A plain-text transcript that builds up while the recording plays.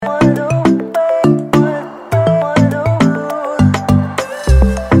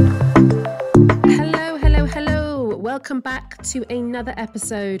back to another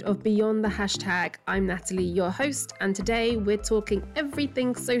episode of Beyond the Hashtag. I'm Natalie, your host, and today we're talking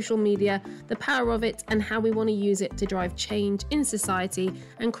everything social media, the power of it, and how we want to use it to drive change in society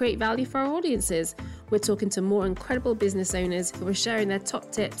and create value for our audiences. We're talking to more incredible business owners who are sharing their top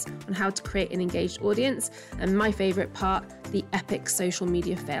tips on how to create an engaged audience, and my favourite part, the epic social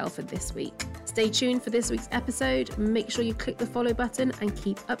media fail for this week. Stay tuned for this week's episode. Make sure you click the follow button and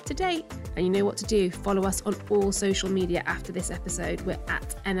keep up to date. And you know what to do. Follow us on all social media after this episode. We're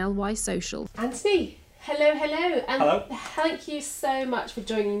at NLY Social. Anthony, hello. And hello. Thank you so much for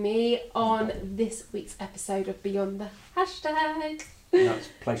joining me on this week's episode of Beyond the Hashtag. No, it's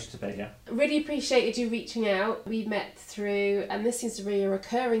a pleasure to be here. Really appreciated you reaching out. We met through, and this seems to be a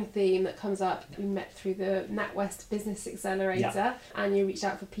recurring theme that comes up, we met through the NatWest Business Accelerator, and you reached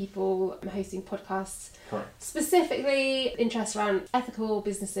out for people hosting podcasts. Correct. Specifically, interest around ethical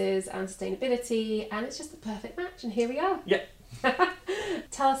businesses and sustainability, and it's just the perfect match, and here we are. Yeah.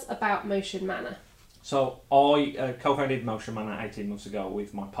 Tell us about Motion Manor. So I co-founded Motion Manor 18 months ago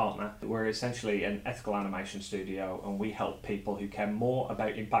with my partner. We're essentially an ethical animation studio, and we help people who care more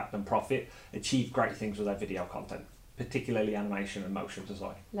about impact than profit achieve great things with their video content, particularly animation and motion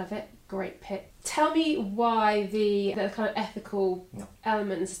design. Love it. Great pick. Tell me why the kind of ethical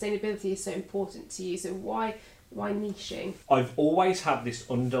element and sustainability is so important to you. So why niching? I've always had this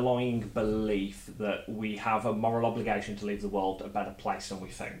underlying belief that we have a moral obligation to leave the world a better place than we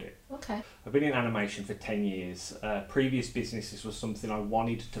found it. Okay. I've been in animation for 10 years. Previous businesses was something I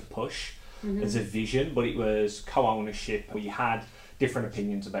wanted to push as a vision, but it was co-ownership. We had different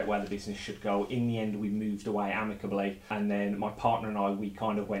opinions about where the business should go. In the end, we moved away amicably, and then my partner and I, we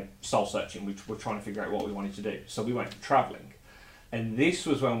kind of went soul searching. We were trying to figure out what we wanted to do. So we went travelling, and this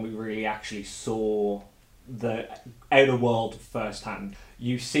was when we really actually saw the outer world firsthand.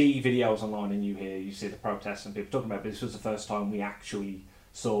 You see videos online and you see the protests and people talking about it, but this was the first time we actually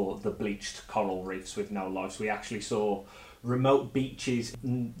saw the bleached coral reefs with no life. We actually saw remote beaches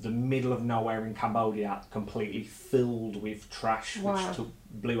in the middle of nowhere in Cambodia completely filled with trash, which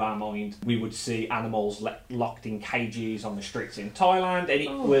blew our mind. We would see animals locked in cages on the streets in Thailand, and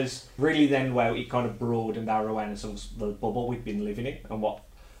it was really then where it kind of broadened our awareness of the bubble we'd been living in and what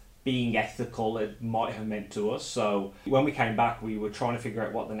being ethical it might have meant to us. So when we came back, we were trying to figure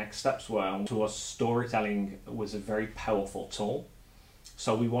out what the next steps were, and to us storytelling was a very powerful tool.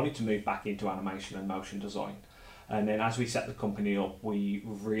 So we wanted to move back into animation and motion design. And then as we set the company up, we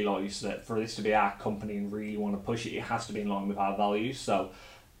realised that for this to be our company and really want to push it, it has to be in line with our values. So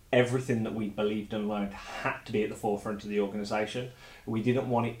everything that we believed and learned had to be at the forefront of the organisation. We didn't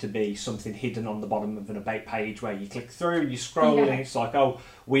want it to be something hidden on the bottom of an about page where you click through, you scroll, and it's like, oh,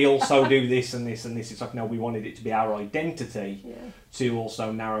 we also do this and this and this. It's like, no, we wanted it to be our identity to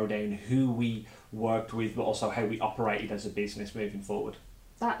also narrow down who we worked with, but also how we operated as a business moving forward.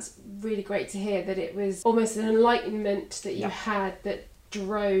 That's really great to hear, that it was almost an enlightenment that you had that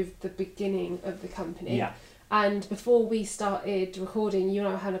drove the beginning of the company. Yeah. And before we started recording, you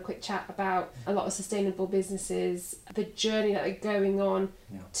and I had a quick chat about a lot of sustainable businesses, the journey that they're going on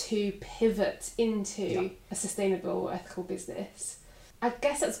to pivot into a sustainable, ethical business. I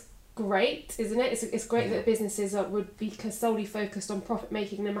guess that's great, isn't it? It's great that businesses would be solely focused on profit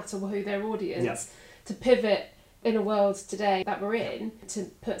making, no matter who their audience, to pivot in a world today that we're in, to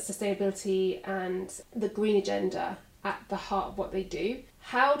put sustainability and the green agenda at the heart of what they do.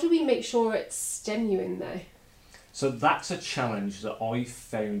 How do we make sure it's genuine though? So that's a challenge that I've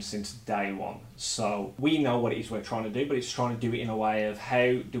found since day one. So we know what it is we're trying to do, but it's trying to do it in a way of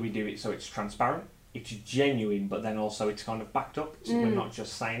how do we do it so it's transparent, it's genuine, but then also it's kind of backed up. So we're not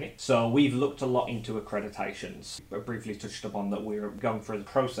just saying it. So we've looked a lot into accreditations. I briefly touched upon that we're going through the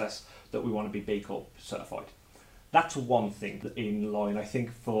process that we want to be B Corp certified. That's one thing in line. I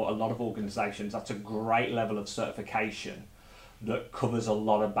think for a lot of organisations, that's a great level of certification that covers a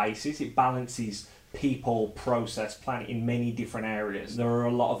lot of bases. It balances people, process, plan in many different areas. There are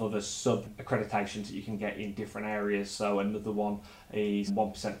a lot of other sub-accreditations that you can get in different areas. So another one is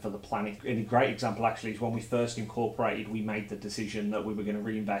 1% for the planet. And a great example actually is when we first incorporated, we made the decision that we were going to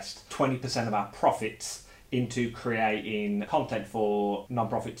reinvest 20% of our profits into creating content for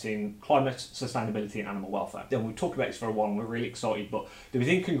non-profits in climate, sustainability and animal welfare. Then we talked about this for a while and we're really excited, but there was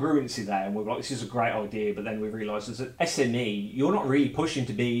incongruency there and we were like, this is a great idea, but then we realised as an SME, you're not really pushing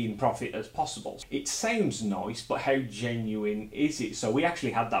to be in profit as possible. It sounds nice, but how genuine is it? So we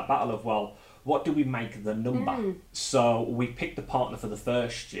actually had that battle of, well, what do we make the number? So we picked a partner for the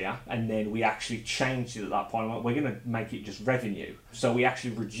first year, and then we actually changed it at that point. We're going to make it just revenue. So we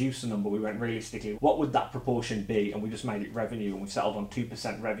actually reduced the number. We went realistically, what would that proportion be? And we just made it revenue, and we settled on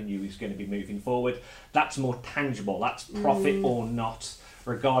 2% revenue is going to be moving forward. That's more tangible. That's profit or not,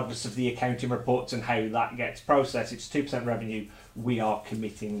 regardless of the accounting reports and how that gets processed. It's 2% revenue. We are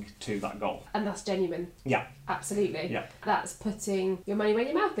committing to that goal. And that's genuine. Yeah. Absolutely. Yeah. That's putting your money where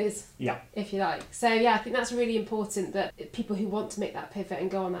your mouth is. Yeah. If you like. So yeah, I think that's really important, that people who want to make that pivot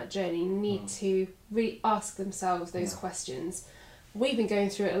and go on that journey need to really ask themselves those questions. We've been going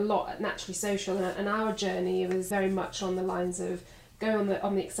through it a lot at Naturally Social, and our journey was very much on the lines of going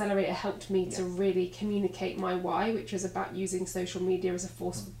on the accelerator helped me to really communicate my why, which was about using social media as a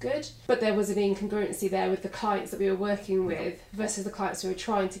force for good. But there was an incongruency there with the clients that we were working with versus the clients we were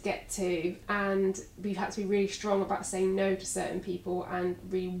trying to get to, and we've had to be really strong about saying no to certain people and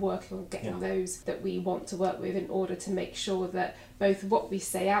really working on getting those that we want to work with in order to make sure that both what we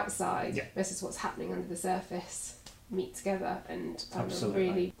say outside versus what's happening under the surface meet together and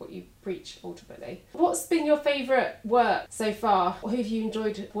really what you preach ultimately. What's been your favourite work so far? Who have you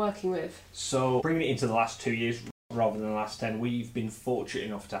enjoyed working with? So bringing it into the last 2 years rather than the last 10, we've been fortunate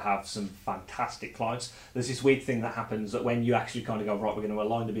enough to have some fantastic clients. There's this weird thing that happens that when you actually kind of go, right, we're going to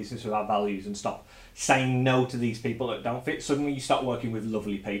align the business with our values and stop saying no to these people that don't fit, suddenly you start working with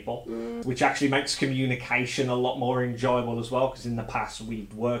lovely people, which actually makes communication a lot more enjoyable as well, because in the past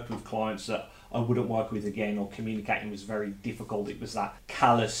we've worked with clients that I wouldn't work with again, or communicating was very difficult. It was that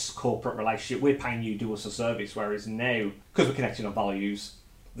callous corporate relationship. We're paying you, do us a service. Whereas now, because we're connecting on values,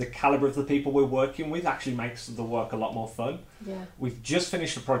 the calibre of the people we're working with actually makes the work a lot more fun. Yeah. We've just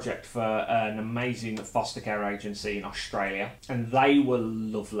finished a project for an amazing foster care agency in Australia, and they were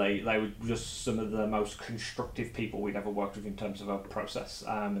lovely. They were just some of the most constructive people we'd ever worked with in terms of our process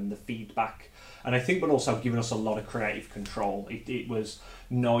and the feedback. And I think, but also giving us a lot of creative control. It was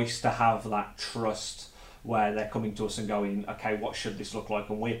nice to have that trust where they're coming to us and going, okay, what should this look like?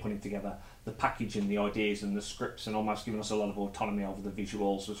 And we're putting together the package and the ideas and the scripts, and almost giving us a lot of autonomy over the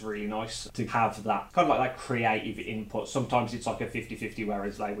visuals was really nice to have that kind of like that creative input. Sometimes it's like a 50-50,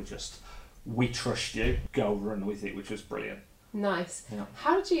 whereas they were just, we trust you, go run with it, which was brilliant. Nice. Yeah.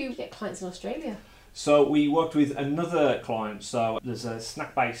 How did you get clients in Australia? So we worked with another client. So there's a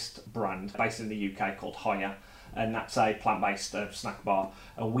snack-based brand based in the UK called Hiya, and that's a plant-based snack bar.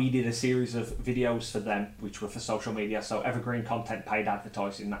 And we did a series of videos for them, which were for social media, so evergreen content, paid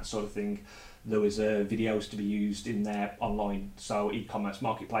advertising, that sort of thing. There was videos to be used in their online, so e-commerce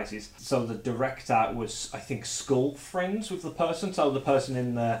marketplaces. So the director was, I think, school friends with the person. So the person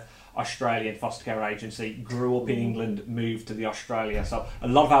in the Australian foster care agency grew up in England, moved to the Australia. So a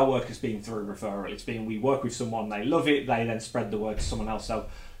lot of our work has been through referral. It's been, we work with someone, they love it, they then spread the word to someone else. So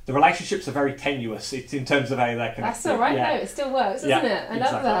the relationships are very tenuous. It's in terms of how they're connected. That's all right. No, it still works, doesn't it? I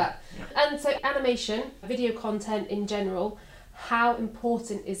love that. Yeah. And so animation, video content in general, how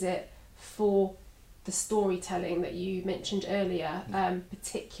important is it for the storytelling that you mentioned earlier,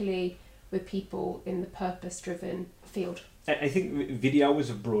 particularly with people in the purpose-driven field? I think video as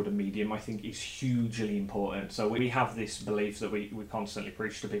a broader medium, I think, is hugely important. So we have this belief that we constantly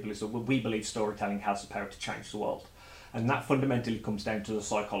preach to people, is that we believe storytelling has the power to change the world. And that fundamentally comes down to the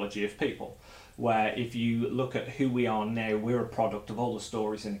psychology of people, where if you look at who we are now, we're a product of all the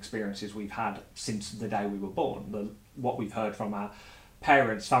stories and experiences we've had since the day we were born. What we've heard from our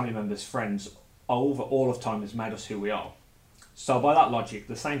parents, family members, friends, over all of time has made us who we are. So by that logic,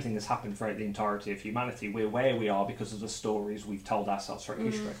 the same thing has happened throughout the entirety of humanity. We're where we are because of the stories we've told ourselves throughout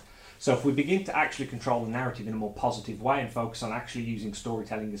history. So if we begin to actually control the narrative in a more positive way and focus on actually using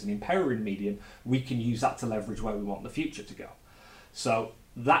storytelling as an empowering medium, we can use that to leverage where we want the future to go. So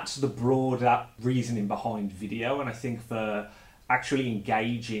that's the broader reasoning behind video. And I think for actually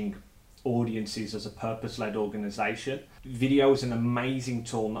engaging audiences as a purpose-led organisation, video is an amazing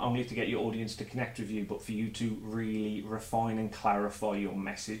tool, not only to get your audience to connect with you, but for you to really refine and clarify your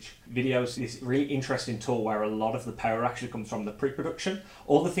message. Video is this really interesting tool where a lot of the power actually comes from the pre-production,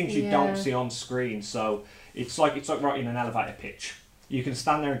 all the things you don't see on screen. So it's like writing an elevator pitch. You can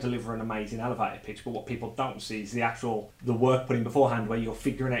stand there and deliver an amazing elevator pitch, but what people don't see is the work put in beforehand, where you're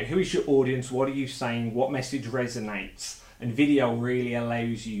figuring out who is your audience, what are you saying, what message resonates. And video really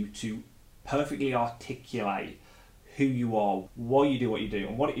allows you to perfectly articulate who you are, why you do what you do,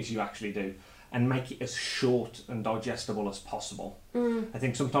 and what it is you actually do, and make it as short and digestible as possible. I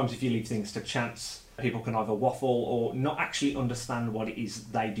think sometimes if you leave things to chance, people can either waffle or not actually understand what it is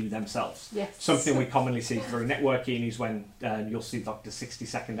they do themselves. Yes. Something we commonly see through networking is when you'll see like the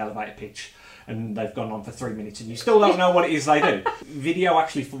 60-second elevator pitch and they've gone on for 3 minutes and you still don't know what it is they do. Video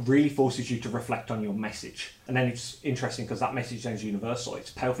actually really forces you to reflect on your message. And then it's interesting because that message then is universal.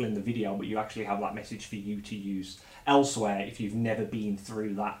 It's powerful in the video, but you actually have that message for you to use elsewhere if you've never been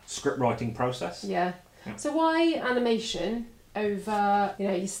through that script writing process. Yeah. So why animation over,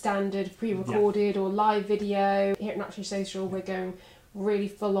 your standard pre-recorded or live video? Here at Naturally Social, we're going really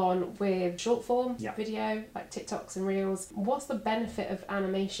full on with short form video, like TikToks and Reels. What's the benefit of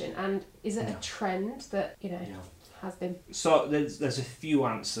animation, and is it a trend that has been? So there's a few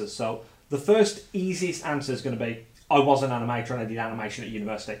answers. So the first easiest answer is going to be, I was an animator and I did animation at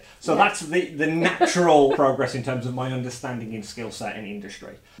university. So that's the natural progress in terms of my understanding and skill set in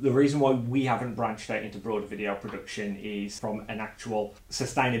industry. The reason why we haven't branched out into broader video production is from an actual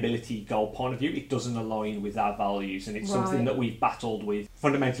sustainability goal point of view. It doesn't align with our values, and it's something that we've battled with.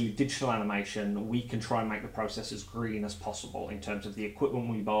 Fundamentally, digital animation, we can try and make the process as green as possible in terms of the equipment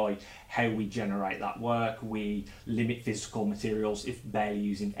we buy, how we generate that work. We limit physical materials, if barely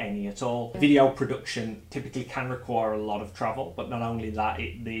using any at all. Video production typically can require a lot of travel, but not only that,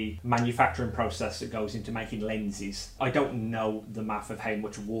 the manufacturing process that goes into making lenses. I don't know the math of how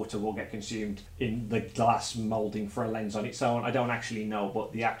much water will get consumed in the glass moulding for a lens on its own. I don't actually know,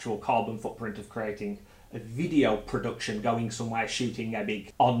 but the actual carbon footprint of creating a video production, going somewhere, shooting a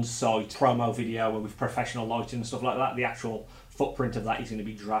big on-site promo video with professional lighting and stuff like that, the actual footprint of that is going to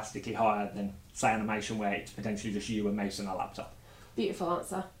be drastically higher than, say, animation where it's potentially just you, a mouse and a laptop. Beautiful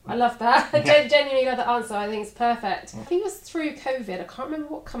answer. I love that. I genuinely love that answer. I think it's perfect. I think it was through COVID. I can't remember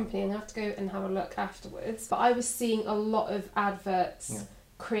what company, and I have to go and have a look afterwards. But I was seeing a lot of adverts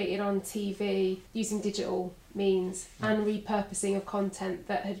created on TV using digital means and repurposing of content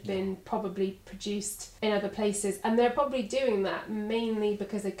that had been probably produced in other places. And they're probably doing that mainly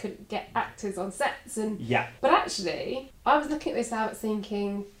because they couldn't get actors on sets. But actually, I was looking at this out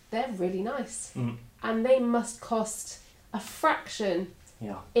thinking, they're really nice. And they must cost a fraction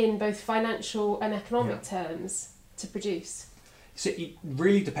in both financial and economic terms to produce. So it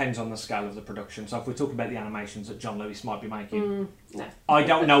really depends on the scale of the production. So if we're talking about the animations that John Lewis might be making, no. I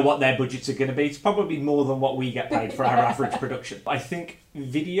don't know what their budgets are going to be. It's probably more than what we get paid for our average production. I think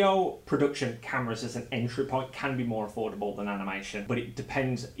video production cameras as an entry point can be more affordable than animation, but it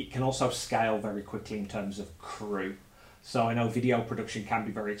depends. It can also scale very quickly in terms of crew. So I know video production can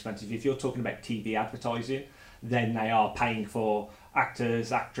be very expensive. If you're talking about TV advertising, then they are paying for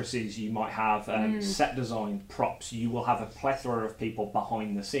actors, actresses, you might have set design, props. You will have a plethora of people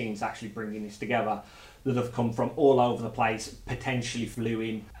behind the scenes actually bringing this together that have come from all over the place, potentially flew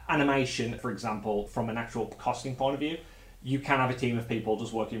in. Animation, for example, from an actual costing point of view, you can have a team of people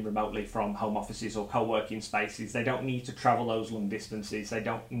just working remotely from home offices or co-working spaces. They don't need to travel those long distances. They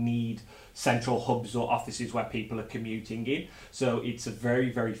don't need central hubs or offices where people are commuting in. So it's a very,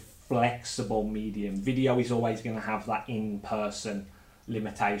 very flexible medium. Video is always going to have that in-person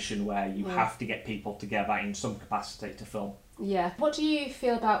limitation where you have to get people together in some capacity to film. Yeah. What do you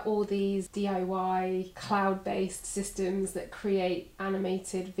feel about all these DIY cloud-based systems that create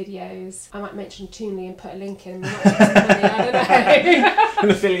animated videos? I might mention Toonly and put a link in. Not money, I don't know. An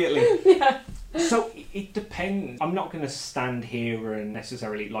affiliate link. Yeah. So it depends. I'm not going to stand here and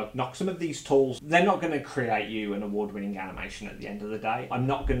necessarily knock some of these tools. They're not going to create you an award-winning animation at the end of the day. I'm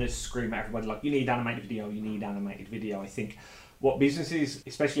not going to scream at everybody you need animated video, you need animated video. I think what businesses,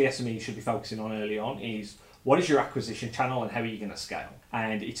 especially SMEs, should be focusing on early on is what is your acquisition channel and how are you going to scale?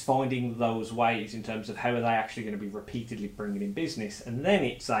 And it's finding those ways in terms of how are they actually going to be repeatedly bringing in business. And then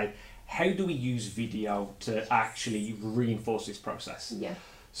it's how do we use video to actually reinforce this process? Yeah.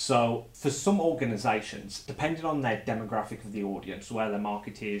 So for some organisations, depending on their demographic of the audience, where their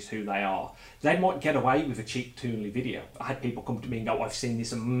market is, who they are, they might get away with a cheap Toonly video. I had people come to me and go, I've seen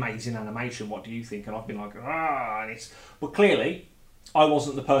this amazing animation, what do you think? And I've been like, and it's... But clearly, I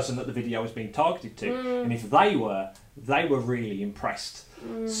wasn't the person that the video was being targeted to. And if they were really impressed.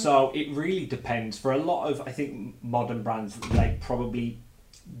 So it really depends. For a lot of, I think, modern brands, they probably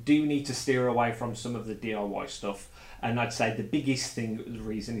do need to steer away from some of the DIY stuff. And I'd say the biggest thing, the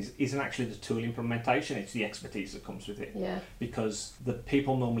reason isn't actually the tool implementation, it's the expertise that comes with it. Yeah. Because the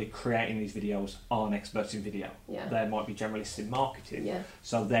people normally creating these videos aren't experts in video. Yeah. They might be generalists in marketing. Yeah.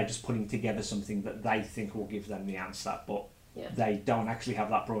 So they're just putting together something that they think will give them the answer, but they don't actually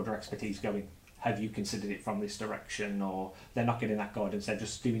have that broader expertise going, have you considered it from this direction? Or they're not getting that guidance, they're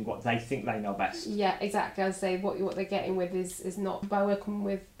just doing what they think they know best. Yeah, exactly. I'd say what they're getting with is not, by working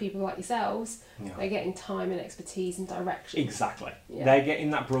with people like yourselves, they're getting time and expertise and direction. Exactly. They're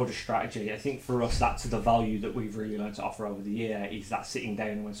getting that broader strategy. I think for us, that's the value that we've really learned to offer over the year, is that sitting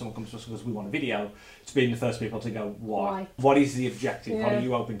down when someone comes to us because we want a video, to being the first people to go, why? What is the objective? What are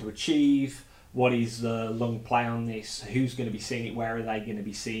you hoping to achieve? What is the long play on this? Who's going to be seeing it? Where are they going to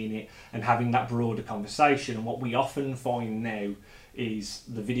be seeing it? And having that broader conversation. And what we often find now is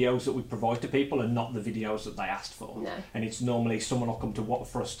the videos that we provide to people are not the videos that they asked for. No. And it's normally someone will come to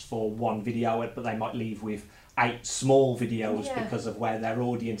for us for one video, but they might leave with 8 small videos because of where their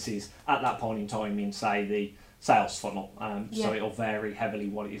audience is at that point in time in, say, the sales funnel. So it'll vary heavily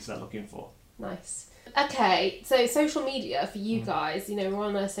what it is they're looking for. Nice. Okay, so social media for you guys, you know, we're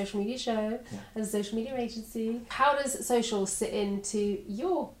on a social media show as a social media agency. How does social sit into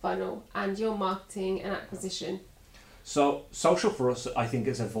your funnel and your marketing and acquisition? So social for us, I think,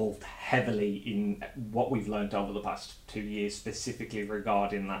 has evolved heavily in what we've learned over the past 2 years, specifically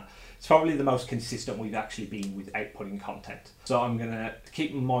regarding that. It's probably the most consistent we've actually been with outputting content. So I'm going to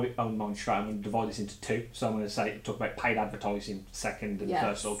keep my own mind straight. I'm going to divide this into 2. So I'm going to talk about paid advertising second and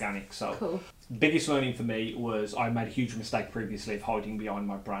first organic. So cool. Biggest learning for me was I made a huge mistake previously of hiding behind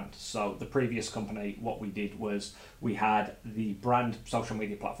my brand. So the previous company, what we did was we had the brand social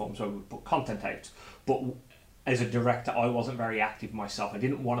media platforms where we would put content out, but as a director, I wasn't very active myself. I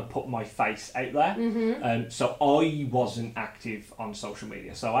didn't want to put my face out there. So I wasn't active on social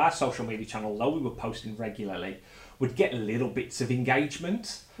media. So our social media channel, although we were posting regularly, would get little bits of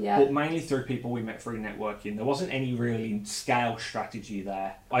engagement, but mainly through people we met through networking. There wasn't any really scale strategy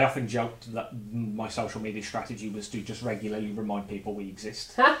there. I often joked that my social media strategy was to just regularly remind people we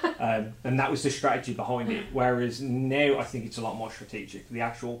exist. And that was the strategy behind it. Whereas now I think it's a lot more strategic. The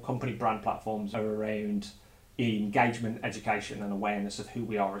actual company brand platforms are around engagement, education and awareness of who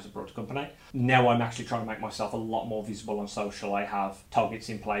we are as a broad company. Now I'm actually trying to make myself a lot more visible on social. I have targets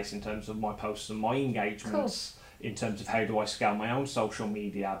in place in terms of my posts and my engagements, in terms of how do I scale my own social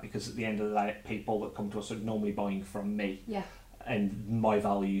media, because at the end of the day, people that come to us are normally buying from me and my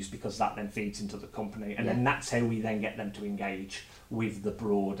values, because that then feeds into the company. And then that's how we then get them to engage with the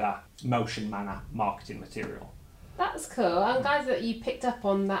broader motion manner marketing material. That's cool. I'm glad that you picked up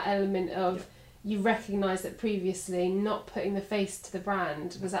on that element of you recognise that previously not putting the face to the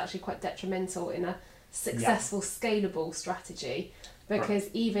brand was actually quite detrimental in a successful, scalable strategy. Because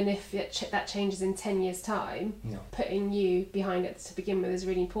even if that changes in 10 years' time, putting you behind it to begin with is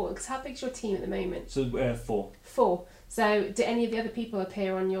really important. Because how big's your team at the moment? So 4. 4. So do any of the other people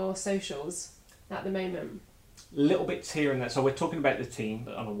appear on your socials at the moment? Little bits here and there. So we're talking about the team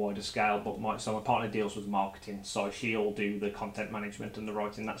on a wider scale, but my partner deals with marketing, so she'll do the content management and the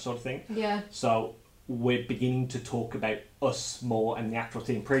writing, that sort of thing. Yeah. So we're beginning to talk about us more and the actual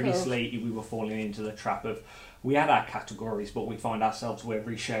team. Previously, we were falling into the trap of, we had our categories, but we find ourselves, we're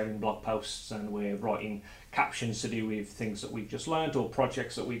resharing blog posts and we're writing captions to do with things that we've just learned or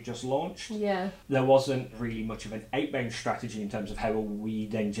projects that we've just launched. Yeah. There wasn't really much of an outbound strategy in terms of how are we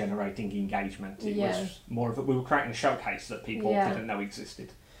then generating engagement. It was more of we were creating a showcase that people didn't know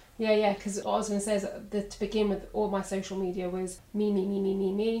existed. Yeah, because what I was going to say is that to begin with, all my social media was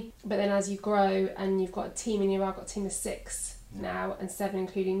me. But then as you grow and you've got a team, and I've got a team of 6 now, and 7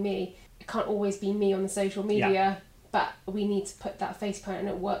 including me, it can't always be me on the social media, but we need to put that face point, and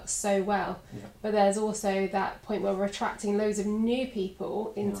it works so well. But there's also that point where we're attracting loads of new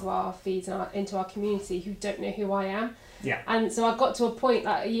people into our feeds and into our community who don't know who I am. And so I got to a point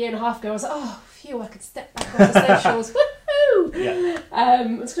like a year and a half ago, I was like, oh, phew, I could step back on the socials.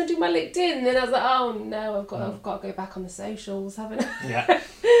 I was going to do my LinkedIn, and then I was like, oh no, I've got to go back on the socials, haven't I?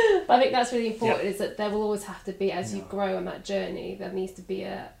 But I think that's really important, is that there will always have to be, as you grow on that journey, there needs to be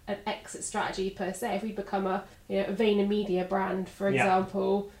an exit strategy per se. If we become a VaynerMedia brand, for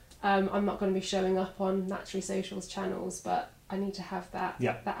example, I'm not going to be showing up on naturally socials channels, but I need to have that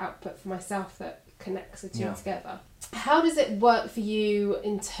output for myself that connects the two together. How does it work for you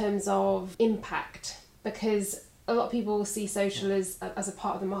in terms of impact? Because a lot of people see social as a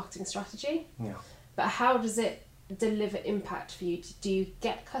part of the marketing strategy. But how does it deliver impact for you? Do you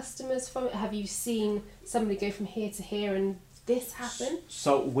get customers from it? Have you seen somebody go from here to here and this happen?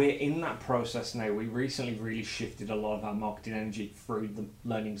 So we're in that process now. We recently really shifted a lot of our marketing energy through the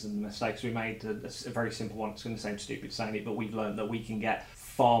learnings and the mistakes we made. A very simple one. It's going to sound stupid saying it, but we've learned that we can get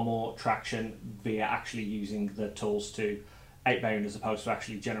far more traction via actually using the tools to outbound as opposed to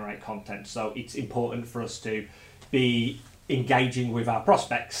actually generate content. So it's important for us to be engaging with our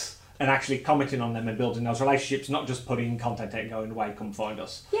prospects and actually commenting on them and building those relationships, not just putting content out and going away, come find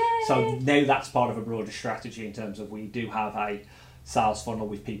us. Yay! So now that's part of a broader strategy in terms of we do have a sales funnel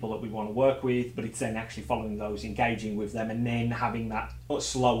with people that we want to work with, but it's then actually following those, engaging with them, and then having that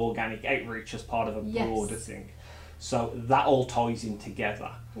slow organic outreach as part of a broader thing. So that all ties in together.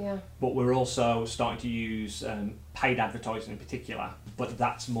 Yeah. But we're also starting to use paid advertising in particular, but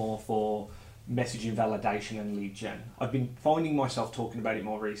that's more for messaging validation and lead gen. I've been finding myself talking about it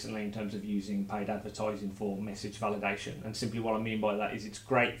more recently in terms of using paid advertising for message validation. And simply what I mean by that is it's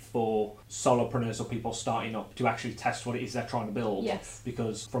great for solopreneurs or people starting up to actually test what it is they're trying to build. Yes.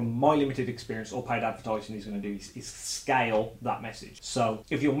 Because from my limited experience, all paid advertising is going to do is scale that message. So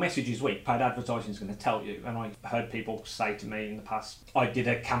if your message is weak, paid advertising is going to tell you. And I've heard people say to me in the past, I did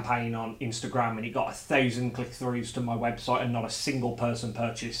a campaign on Instagram and it got 1,000 click-throughs to my website and not a single person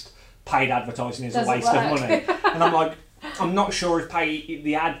purchased. Paid advertising is a waste of money. And I'm like, I'm not sure if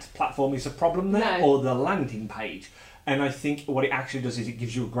the ad platform is a problem there or the landing page. And I think what it actually does is it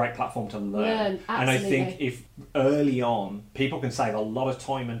gives you a great platform to learn. And I think if early on, people can save a lot of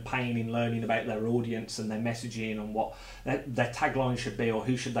time and pain in learning about their audience and their messaging and what their tagline should be or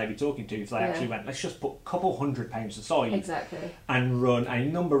who should they be talking to, if they actually went, let's just put a couple £100 aside and run a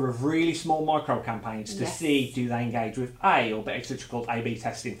number of really small micro campaigns to see, do they engage with or it's such called A/B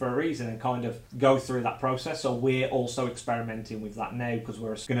testing for a reason, and kind of go through that process. So we're also experimenting with that now because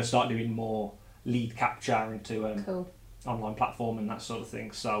we're going to start doing more lead capture into online platform and that sort of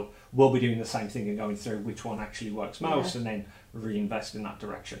thing. So we'll be doing the same thing and going through which one actually works most and then reinvest in that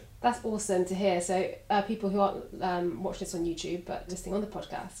direction. That's awesome to hear. So people who aren't watching this on YouTube but listening on the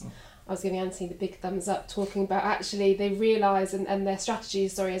podcast, I was giving Anthony the big thumbs up talking about actually they realise and their strategy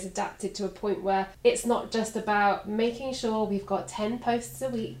has adapted to a point where it's not just about making sure we've got 10 posts a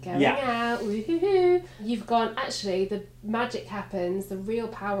week going out, woo-hoo-hoo. You've gone, actually the magic happens, the real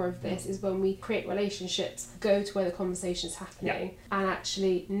power of this is when we create relationships, go to where the conversation's happening and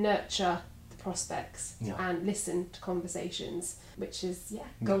actually nurture the prospects and listen to conversations, which is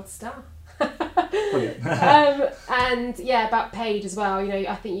gold star. And about paid as well,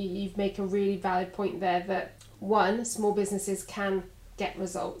 I think you've made a really valid point there that one, small businesses can get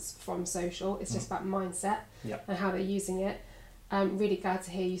results from social. It's just about mindset and how they're using it. I'm really glad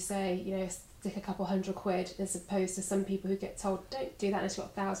to hear you say, stick a couple £100 as opposed to some people who get told don't do that unless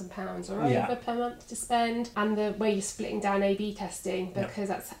you've got £1,000 or over per month to spend, and the way you're splitting down A/B testing, because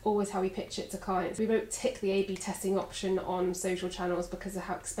that's always how we pitch it to clients. We won't tick the A/B testing option on social channels because of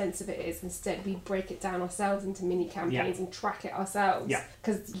how expensive it is. Instead we break it down ourselves into mini campaigns and track it ourselves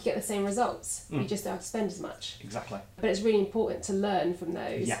because you get the same results. You just don't have to spend as much. Exactly. But it's really important to learn from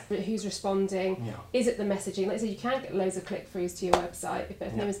those. Who's responding? Is it the messaging? Like I said, you can get loads of click-throughs to your website, but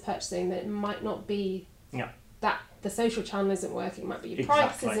if no one's purchasing, then it might not be that the social channel isn't working. It might be your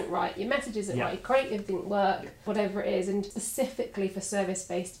price isn't right, your message isn't right, your creative didn't work, whatever it is. And specifically for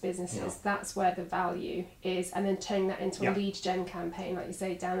service-based businesses, that's where the value is. And then turning that into a lead gen campaign, like you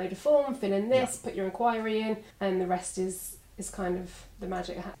say, download a form, fill in this, put your inquiry in, and the rest is kind of the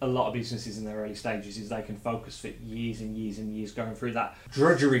magic. A lot of businesses in their early stages is they can focus for years and years and years going through that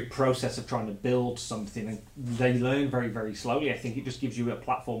drudgery process of trying to build something, and they learn very, very slowly. I think it just gives you a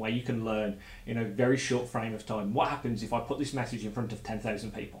platform where you can learn in a very short frame of time. What happens if I put this message in front of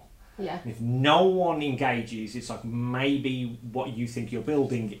 10,000 people? And if no one engages, it's like maybe what you think you're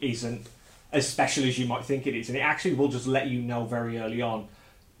building isn't as special as you might think it is, and it actually will just let you know very early on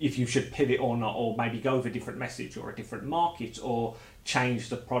if you should pivot or not, or maybe go with a different message or a different market or change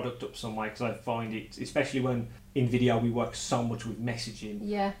the product up some way. Because I find it, especially when in video we work so much with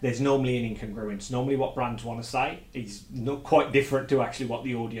messaging, there's normally an incongruence. Normally what brands want to say is not quite different to actually what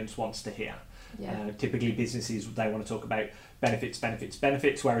the audience wants to hear. Typically businesses, they want to talk about benefits,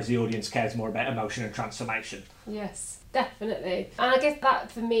 whereas the audience cares more about emotion and transformation. Yes, definitely. And I guess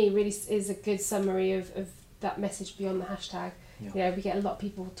that for me really is a good summary of that message beyond the hashtag. We get a lot of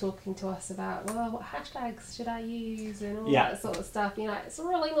people talking to us about, well, what hashtags should I use and all that sort of stuff. It's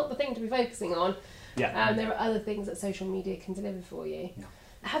really not the thing to be focusing on. There are other things that social media can deliver for you.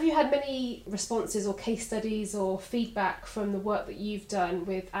 Have you had many responses or case studies or feedback from the work that you've done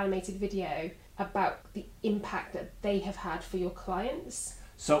with animated video about the impact that they have had for your clients?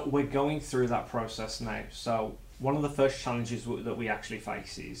 So we're going through that process now. So one of the first challenges that we actually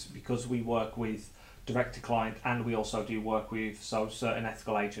face is because we work with direct to client, and we also do work with certain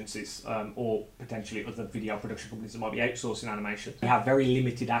ethical agencies or potentially other video production companies that might be outsourcing animation. We have very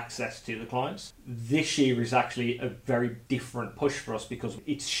limited access to the clients. This year is actually a very different push for us because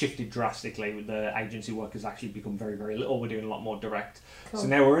it's shifted drastically. The agency work has actually become very, very little. We're doing a lot more direct. So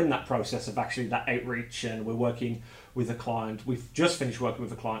now we're in that process of actually that outreach, and we're working with a client. We've just finished working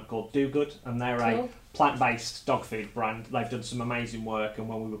with a client called Do Good, and they're a plant-based dog food brand. They've done some amazing work, and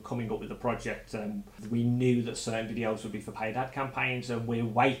when we were coming up with the project, we knew that certain videos would be for paid ad campaigns, and we're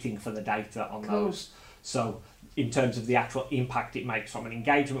waiting for the data on those. So in terms of the actual impact it makes from an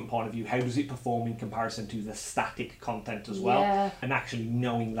engagement point of view, how does it perform in comparison to the static content as well? And actually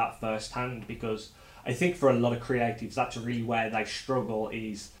knowing that firsthand, because I think for a lot of creatives, that's really where they struggle,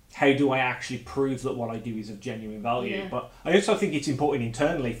 is how do I actually prove that what I do is of genuine value? But I also think it's important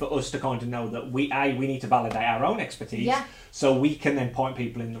internally for us to kind of know that we need to validate our own expertise, so we can then point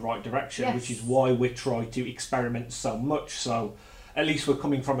people in the right direction, which is why we try to experiment so much. So at least we're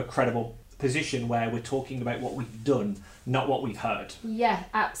coming from a credible position where we're talking about what we've done, not what we've heard. Yeah,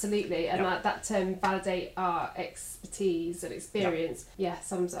 absolutely. And that term, validate our expertise and experience,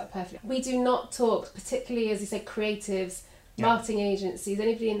 sums up perfectly. We do not talk, particularly as you said, creatives, marketing agencies,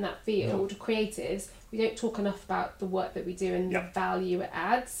 anybody in that field, creatives, we don't talk enough about the work that we do and the value it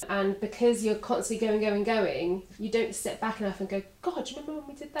adds. And because you're constantly going, you don't sit back enough and go, God, do you remember when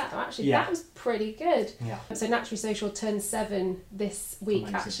we did that? Or actually, that was pretty good. So Naturally Social turns 7 this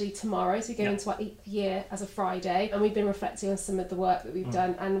week, actually tomorrow. So we go into our 8th year as a Friday, and we've been reflecting on some of the work that we've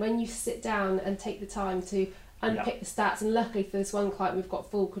done. And when you sit down and take the time to unpick the stats, and luckily for this one client we've got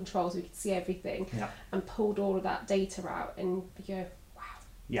full control, so we can see everything, and pulled all of that data out, and you go,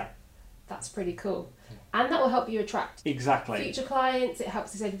 wow, that's pretty cool. And that will help you attract future clients. It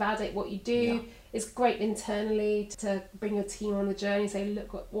helps you validate what you do. It's great internally to bring your team on the journey, say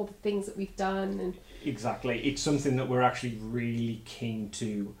look at all the things that we've done. And it's something that we're actually really keen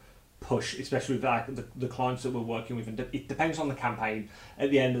to push, especially with the clients that we're working with, and it depends on the campaign.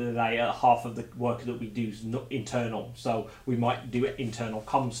 At the end of the day, half of the work that we do is not internal, so we might do internal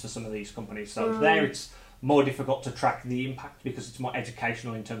comms for some of these companies, so there it's more difficult to track the impact because it's more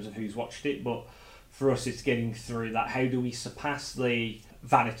educational in terms of who's watched it. But for us, it's getting through that. How do we surpass the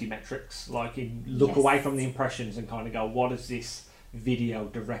vanity metrics, like look away from the impressions and kind of go, what has this video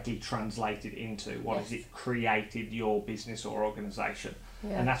directly translated into? What has it created your business or organisation?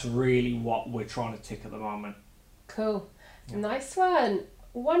 And that's really what we're trying to tick at the moment. Cool. Nice one.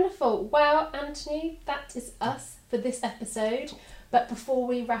 Wonderful. Well, Anthony, that is us for this episode. But before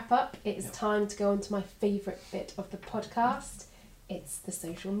we wrap up, it is time to go on to my favourite bit of the podcast. It's the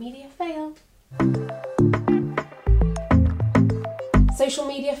social media fail. Social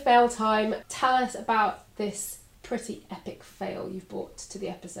media fail time. Tell us about this pretty epic fail you've brought to the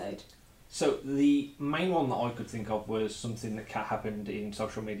episode. So the main one that I could think of was something that happened in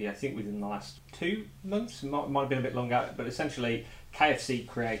social media, I think within the last 2 months, might have been a bit longer, but essentially KFC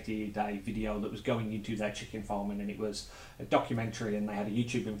created a video that was going into their chicken farming, and it was a documentary, and they had a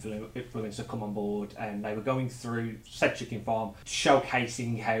YouTube influencer come on board, and they were going through said chicken farm,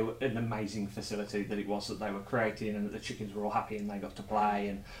 showcasing how an amazing facility that it was that they were creating, and that the chickens were all happy and they got to play,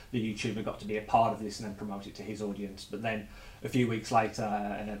 and the YouTuber got to be a part of this and then promote it to his audience. But then a few weeks later,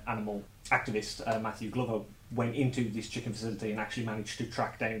 an animal activist, Matthew Glover, went into this chicken facility and actually managed to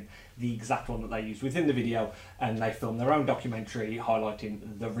track down the exact one that they used within the video, and they filmed their own documentary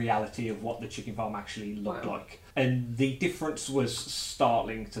highlighting the reality of what the chicken farm actually looked like. And the difference was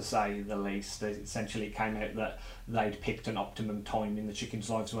startling, to say the least. Essentially, it came out that they'd picked an optimum time in the chickens'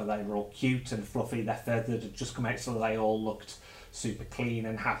 lives where they were all cute and fluffy. Their feathers had just come out, so they all looked super clean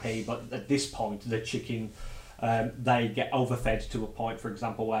and happy. But at this point, the chicken, they get overfed to a point, for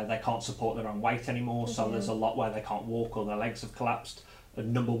example, where they can't support their own weight anymore. So there's a lot where they can't walk or their legs have collapsed. A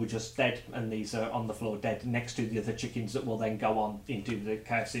number were just dead, and these are on the floor dead next to the other chickens that will then go on into the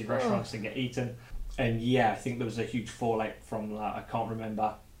KFC restaurants and get eaten. And I think there was a huge fallout from that. I can't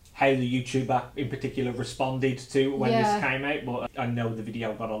remember how the YouTuber in particular responded to when this came out, but I know the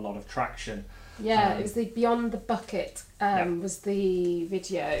video got a lot of traction. It was the Beyond the Bucket was the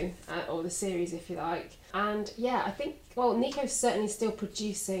video, or the series if you like. And I think, Nico's certainly still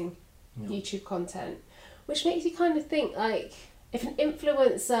producing YouTube content, which makes you kind of think, like, if an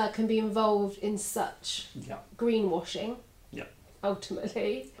influencer can be involved in such greenwashing,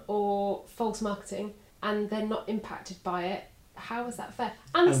 ultimately, or false marketing, and they're not impacted by it, how is that fair?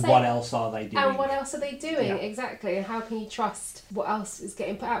 And what else are they doing? And what else are they doing, exactly, and how can you trust what else is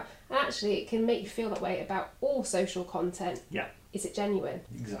getting put out? And actually, it can make you feel that way about all social content. Is it genuine?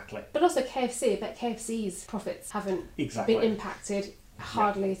 Exactly. But also KFC, I bet KFC's profits haven't been impacted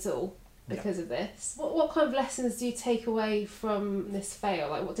hardly at all because of this. What kind of lessons do you take away from this fail?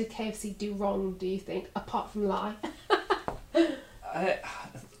 Like, what did KFC do wrong, do you think, apart from lie?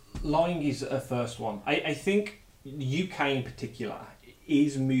 Lying is a first one. I think the UK in particular,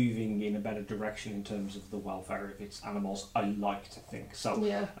 is moving in a better direction in terms of the welfare of its animals, I like to think. So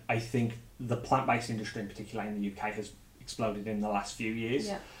Yeah. I think the plant-based industry in particular in the UK has exploded in the last few years.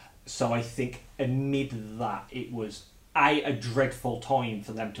 Yeah. So I think amid that, it was a dreadful time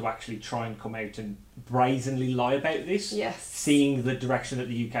for them to actually try and come out and brazenly lie about this. Yes. Seeing the direction that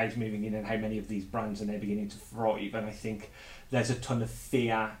the UK is moving in and how many of these brands are now beginning to thrive. And I think there's a ton of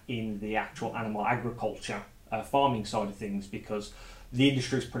fear in the actual animal agriculture farming side of things, because the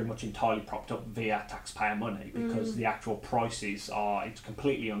industry is pretty much entirely propped up via taxpayer money, because the actual prices it's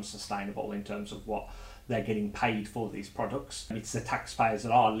completely unsustainable in terms of what they're getting paid for these products. It's the taxpayers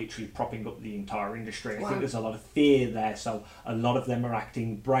that are literally propping up the entire industry. I think there's a lot of fear there, so a lot of them are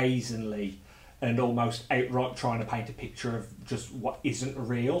acting brazenly and almost outright trying to paint a picture of just what isn't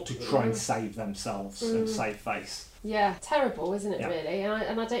real to try and save themselves and save face. Yeah, terrible, isn't it, Yeah. really?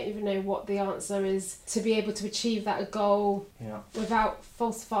 And I don't even know what the answer is to be able to achieve that goal without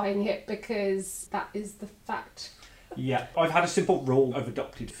falsifying it, because that is the fact. Yeah, I've had a simple rule I've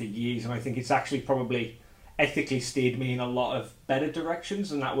adopted for years, and I think it's actually probably ethically steered me in a lot of better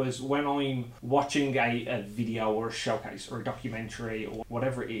directions, and that was when I'm watching a video or a showcase or a documentary or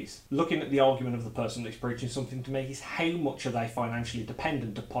whatever it is, looking at the argument of the person that's preaching something to me is how much are they financially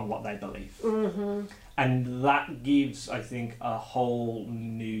dependent upon what they believe. And that gives, I think, a whole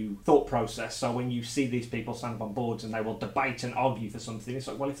new thought process. So when you see these people stand up on boards and they will debate and argue for something, it's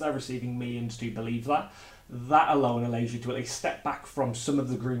like, well, if they're receiving millions to believe that, that alone allows you to at least step back from some of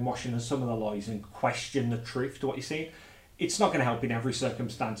the greenwashing and some of the lies and question the truth to what you're seeing. It's not going to help in every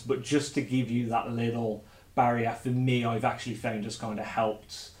circumstance, but just to give you that little barrier, for me, I've actually found has kind of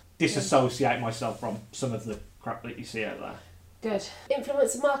helped disassociate myself from some of the crap that you see out there. Good.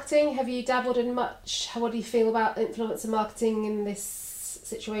 Influencer marketing, have you dabbled in much? What do you feel about influencer marketing in this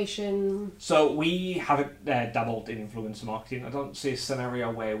situation? So we haven't dabbled in influencer marketing. I don't see a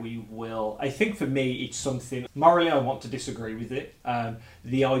scenario where we will. I think for me it's something, morally I want to disagree with it.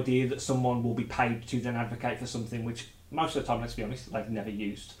 The idea that someone will be paid to then advocate for something which most of the time, let's be honest, they've never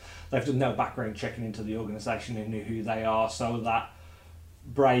used. They've done no background checking into the organisation and knew who they are, so that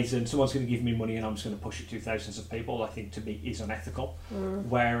brazen, someone's going to give me money and I'm just going to push it to thousands of people, I think to me is unethical.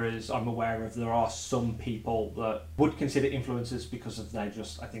 Whereas I'm aware of there are some people that would consider influencers because of I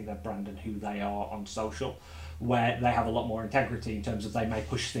think their brand and who they are on social, where they have a lot more integrity in terms of they may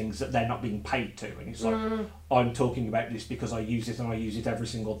push things that they're not being paid to, and it's like, I'm talking about this because I use it and I use it every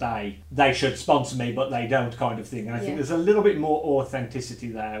single day, they should sponsor me but they don't, kind of thing. And I think there's a little bit more authenticity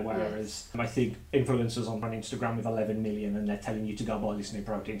there, whereas I think influencers on Instagram with 11 million and they're telling you to go buy this new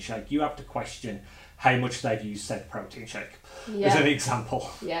protein shake, you have to question how much they've used said protein shake as an example.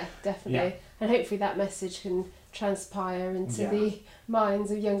 Yeah, definitely. And hopefully that message can transpire into the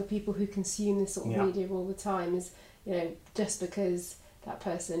minds of younger people who consume this sort of media all the time, is, you know, just because that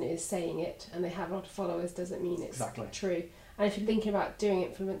person is saying it and they have a lot of followers doesn't mean it's true. And if you're thinking about doing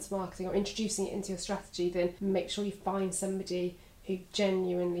influence marketing or introducing it into your strategy, then make sure you find somebody who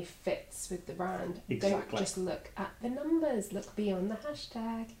genuinely fits with the brand. Don't just look at the numbers, look beyond the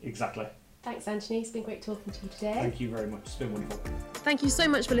hashtag. Exactly. Thanks, Anthony. It's been great talking to you today. Thank you very much. It's been wonderful. Thank you so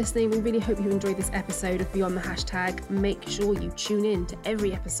much for listening. We really hope you enjoyed this episode of Beyond the Hashtag. Make sure you tune in to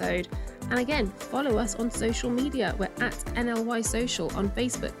every episode. And again, follow us on social media. We're at NLY Social on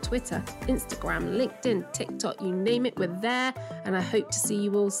Facebook, Twitter, Instagram, LinkedIn, TikTok, you name it, we're there. And I hope to see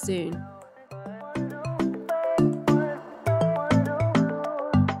you all soon.